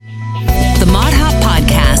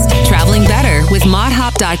with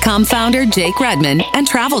Modhop.com founder Jake Redman and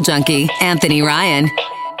travel junkie Anthony Ryan.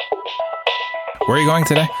 Where are you going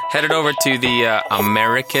today? Headed over to the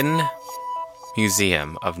American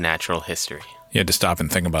Museum of Natural History. You had to stop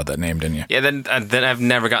and think about that name, didn't you? Yeah, then I've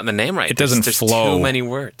never gotten the name right. It doesn't There's flow. too many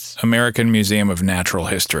words. American Museum of Natural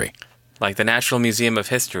History. Like the Natural Museum of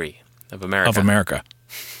History of America. Of America.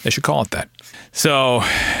 They should call it that. So,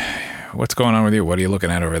 what's going on with you? What are you looking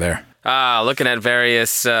at over there? Looking at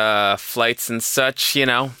various flights and such, you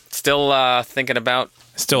know. Still thinking about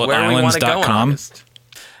Still at where we want to go in islands.com? August.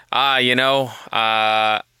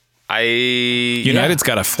 United's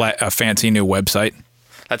got a fancy new website.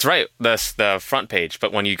 That's right, the front page.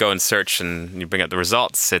 But when you go and search and you bring up the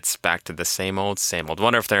results, it's back to the same old, same old.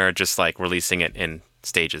 Wonder if they're just like releasing it in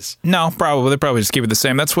stages. No, probably. They probably just keep it the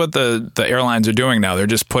same. That's what the airlines are doing now. They're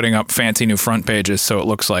just putting up fancy new front pages, so it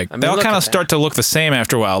looks like they all kind of start to look the same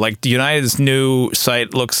after a while. Like United's new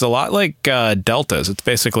site looks a lot like Delta's. It's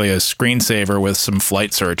basically a screensaver with some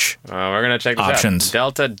flight search We're gonna check this options.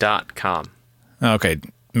 out. Delta.com. Okay,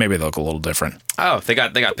 maybe they look a little different. Oh, they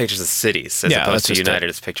got pictures of cities as Yeah, opposed that's to just United.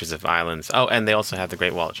 It's pictures of islands. Oh, and they also have the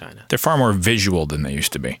Great Wall of China. They're far more visual than they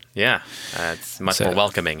used to be. Yeah, it's much more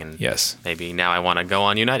welcoming. And yes, maybe now I want to go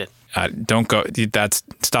on United. Don't go.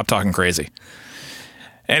 Stop talking crazy.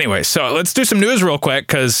 Anyway, so let's do some news real quick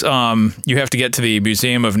because you have to get to the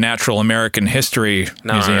Museum of Natural American History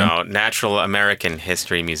Museum. No, Natural American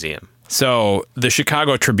History Museum. So the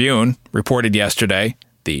Chicago Tribune reported yesterday,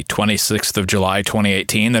 the 26th of July,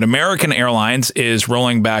 2018, that American Airlines is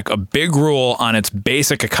rolling back a big rule on its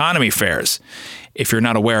basic economy fares. If you're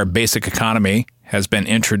not aware, basic economy has been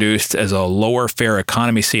introduced as a lower fare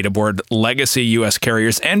economy seat aboard legacy U.S.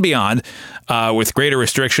 carriers and beyond, with greater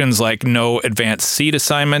restrictions like no advanced seat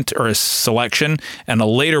assignment or selection and a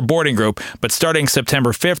later boarding group. But starting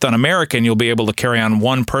September 5th on American, you'll be able to carry on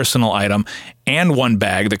one personal item and one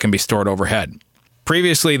bag that can be stored overhead.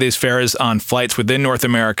 Previously, these fares on flights within North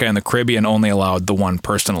America and the Caribbean only allowed the one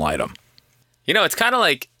personal item. You know, it's kind of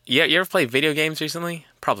like, you ever play video games recently?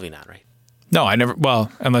 Probably not, right? No, I never.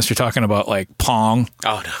 Well, unless you're talking about like Pong.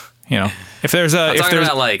 Oh no. You know, if there's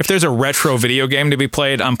a retro video game to be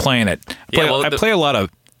played, I'm playing it. I play a lot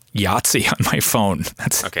of Yahtzee on my phone.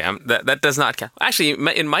 That's okay. That does not count. Actually,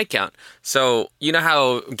 it might count. So you know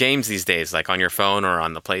how games these days, like on your phone or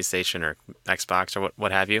on the PlayStation or Xbox or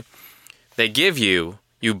what have you, they give you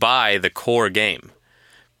buy the core game,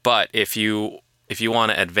 but if you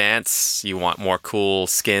want to advance, you want more cool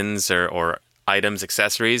skins or items,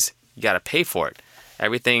 accessories, you got to pay for it.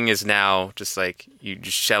 Everything is now just like you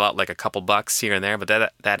just shell out like a couple bucks here and there, but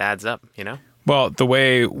that adds up, you know? Well, the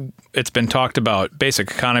way it's been talked about, basic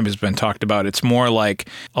economy has been talked about, it's more like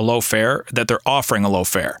a low fare, that they're offering a low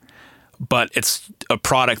fare, but it's a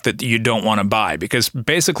product that you don't want to buy because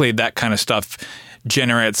basically that kind of stuff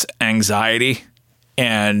generates anxiety.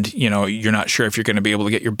 And, you know, you're not sure if you're going to be able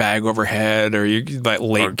to get your bag overhead or you like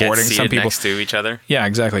late or get boarding. Seated some people next to each other. Yeah,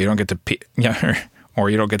 exactly. You don't get to or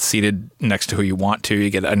you don't get seated next to who you want to.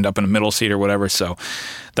 You end up in a middle seat or whatever. So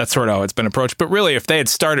that's sort of how it's been approached. But really, if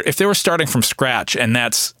they were starting from scratch and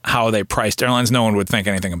that's how they priced airlines, no one would think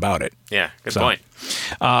anything about it. Yeah, good point.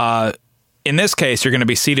 In this case, you're going to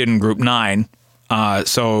be seated in Group 9.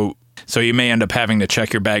 So you may end up having to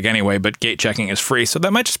check your bag anyway, but gate checking is free. So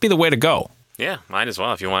that might just be the way to go. Yeah, might as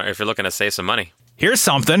well if you're looking to save some money. Here's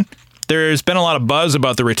something. There's been a lot of buzz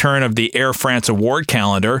about the return of the Air France award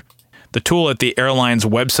calendar. The tool at the airline's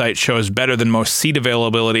website shows better than most seat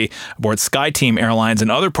availability aboard SkyTeam Airlines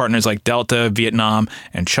and other partners like Delta, Vietnam,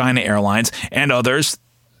 and China Airlines, and others.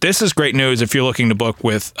 This is great news if you're looking to book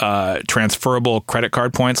with transferable credit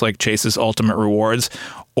card points like Chase's Ultimate Rewards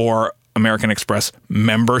or American Express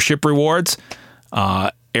membership rewards.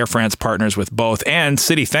 Air France partners with both, and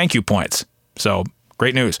Citi Thank You points. So,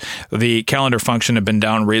 great news. The calendar function had been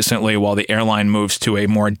down recently while the airline moves to a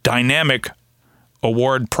more dynamic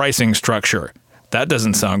award pricing structure. That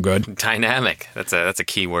doesn't sound good. Dynamic. That's a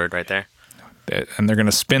key word right there. And they're going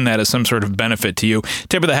to spin that as some sort of benefit to you.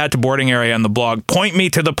 Tip of the hat to boarding area on the blog. Point me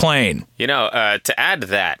to the plane. You know, to add to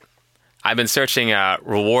that, I've been searching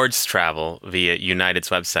rewards travel via United's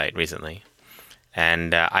website recently.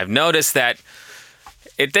 And I've noticed that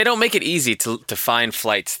they don't make it easy to find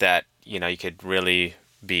flights that, you know, you could really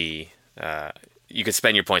be, you could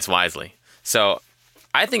spend your points wisely. So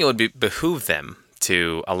I think it would behoove them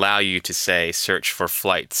to allow you to say search for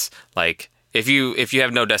flights. Like if you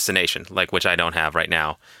have no destination, like which I don't have right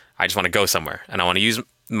now, I just want to go somewhere and I want to use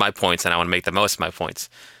my points and I want to make the most of my points.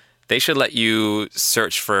 They should let you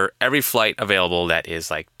search for every flight available that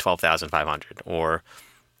is like 12,500 or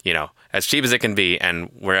as cheap as it can be and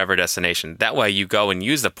wherever destination. That way you go and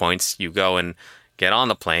use the points, you go and get on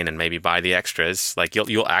the plane and maybe buy the extras. Like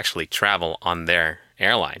you'll actually travel on their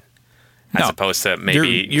airline. As opposed to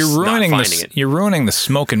maybe you're ruining not finding it. You're ruining the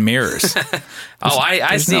smoke and mirrors. I see.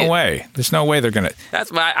 There's no way. There's no way they're going to.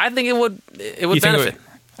 That's why I think it would benefit.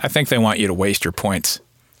 I think they want you to waste your points.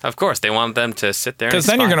 Of course, they want them to sit there. Because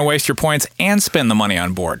then you're going to waste your points and spend the money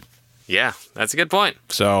on board. Yeah, that's a good point.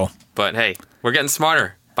 But hey, we're getting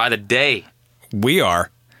smarter by the day. We are.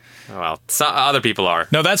 Well, other people are.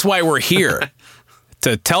 No, that's why we're here.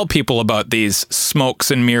 To tell people about these smokes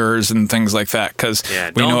and mirrors and things like that. Because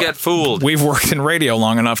don't get fooled. We've worked in radio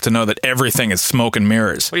long enough to know that everything is smoke and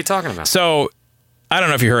mirrors. What are you talking about? So, I don't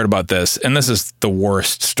know if you heard about this, and this is the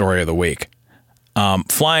worst story of the week.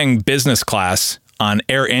 Flying business class on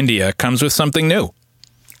Air India comes with something new.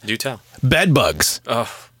 Do tell. BEDBUGS.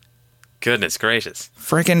 Oh, goodness gracious.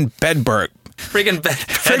 Freaking bedbug. Freaking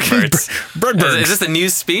birds. Birdbirds. Is this a new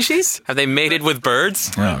species? Have they mated with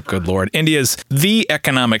birds? Oh, good Lord. India's The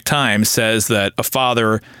Economic Times says that a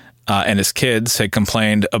father and his kids had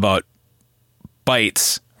complained about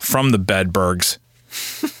bites from the bedbugs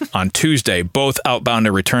on Tuesday. Both outbound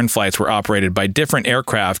and return flights were operated by different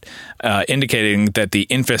aircraft, indicating that the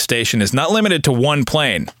infestation is not limited to one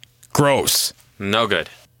plane. Gross. No good.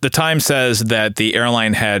 The Times says that the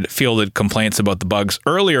airline had fielded complaints about the bugs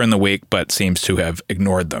earlier in the week, but seems to have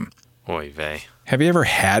ignored them. Oy vey. Have you ever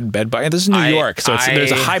had bed bugs? This is New York, so there's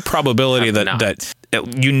a high probability that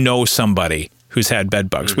you know somebody who's had bed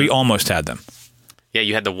bugs. We almost had them. Yeah,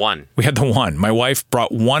 you had the one. We had the one. My wife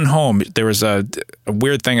brought one home. There was a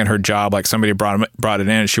weird thing at her job, like somebody brought it in,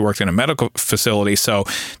 and she worked in a medical facility, so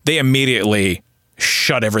they immediately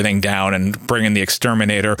shut everything down and bring in the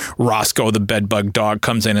exterminator. Roscoe, the bedbug dog,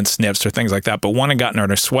 comes in and sniffs or things like that. But one had gotten her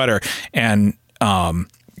in her sweater and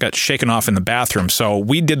got shaken off in the bathroom. So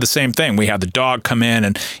we did the same thing. We had the dog come in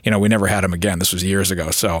and, we never had him again. This was years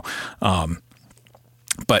ago. So,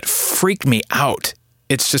 but freaked me out.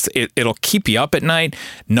 It's just, it'll keep you up at night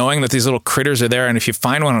knowing that these little critters are there. And if you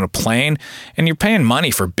find one on a plane and you're paying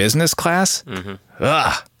money for business class,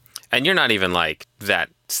 ugh. And you're not even like that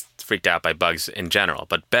freaked out by bugs in general,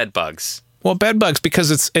 but bed bugs. Well, bed bugs,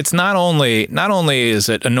 because it's not only is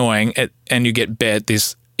it annoying and you get bit,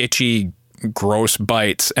 these itchy, gross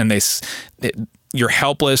bites, and you're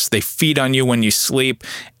helpless. They feed on you when you sleep,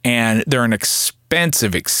 and they're an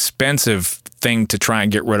expensive thing to try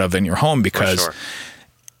and get rid of in your home because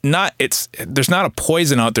there's not a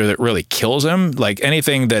poison out there that really kills them. Like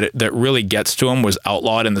anything that really gets to them was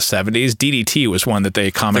outlawed in the 70s. DDT was one that they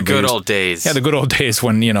commonly The good old days. Yeah, the good old days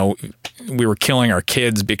when, we were killing our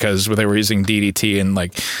kids because they were using DDT and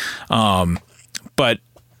but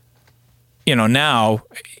now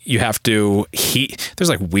you have to heat. There's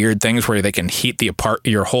like weird things where they can heat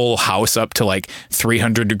your whole house up to like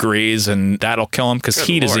 300 degrees and that'll kill them because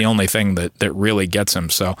heat is the only thing that really gets them.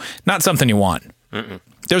 So not something you want.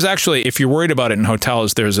 There's actually, if you're worried about it in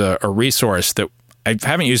hotels, there's a resource that I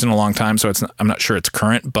haven't used in a long time, so I'm not sure it's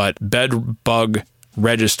current, but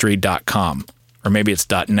bedbugregistry.com, or maybe it's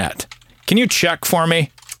 .net. Can you check for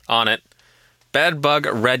me? On it. Bedbug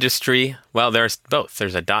Registry. Well, there's both.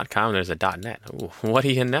 There's a .com, there's a .net. Ooh, what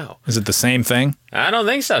do you know? Is it the same thing? I don't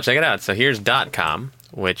think so. Check it out. So here's .com,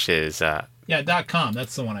 which is... yeah, .com.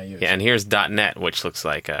 That's the one I use. Yeah, and here's .net, which looks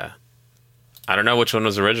like... I don't know which one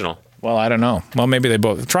was original. Well, I don't know. Well, maybe they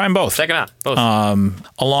both. Try them both. Check it out. Both.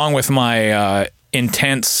 Along with my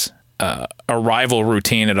intense arrival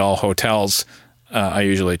routine at all hotels, I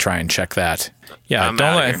usually try and check that.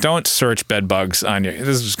 Yeah, don't search bed bugs on you. This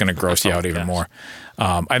is just going to gross you out even more.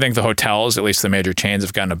 I think the hotels, at least the major chains,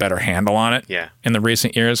 have gotten a better handle on it in the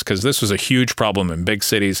recent years because this was a huge problem in big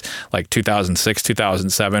cities like 2006,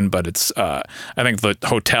 2007. But it's I think the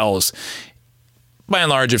hotels, by and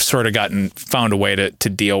large, have sort of found a way to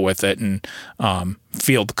deal with it and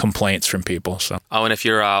field complaints from people. So. Oh, and if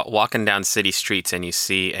you're walking down city streets and you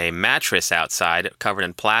see a mattress outside covered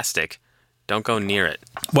in plastic, don't go near it.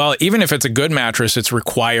 Well, even if it's a good mattress, they're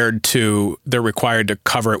required to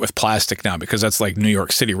cover it with plastic now because that's like New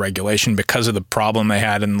York City regulation because of the problem they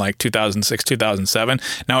had in like 2006, 2007.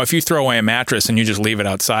 Now, if you throw away a mattress and you just leave it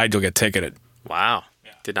outside, you'll get ticketed. Wow.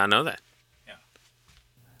 Yeah. Did not know that.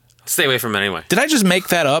 Stay away from it anyway. Did I just make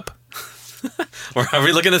that up? Are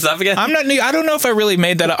we looking this up again? I don't know if I really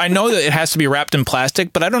made that up. I know that it has to be wrapped in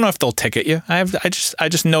plastic, but I don't know if they'll ticket you. I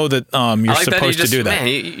just know that you're supposed to do that. Man,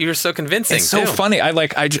 you're so convincing. It's so funny.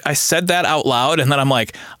 I said that out loud, and then I'm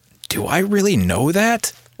like, do I really know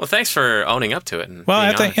that? Well, thanks for owning up to it. And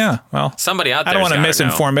I think well, somebody out there. I don't want to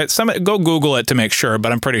misinform it. Go Google it to make sure,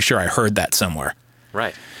 but I'm pretty sure I heard that somewhere.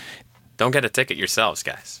 Right. Don't get a ticket yourselves,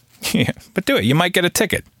 guys. Yeah, but do it. You might get a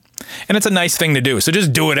ticket. And it's a nice thing to do, so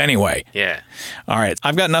just do it anyway. Yeah. All right.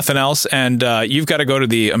 I've got nothing else, and you've got to go to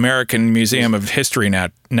the American Museum of History,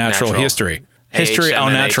 Natural History. History au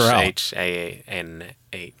naturel. H-A-N-H.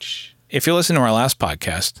 If you listen to our last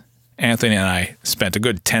podcast, Anthony and I spent a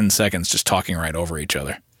good 10 seconds just talking right over each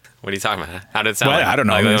other. What are you talking about? How did it sound? Well, like? I don't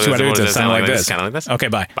know. What does it sound like this. Kind of like this? Okay,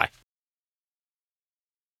 bye. Bye.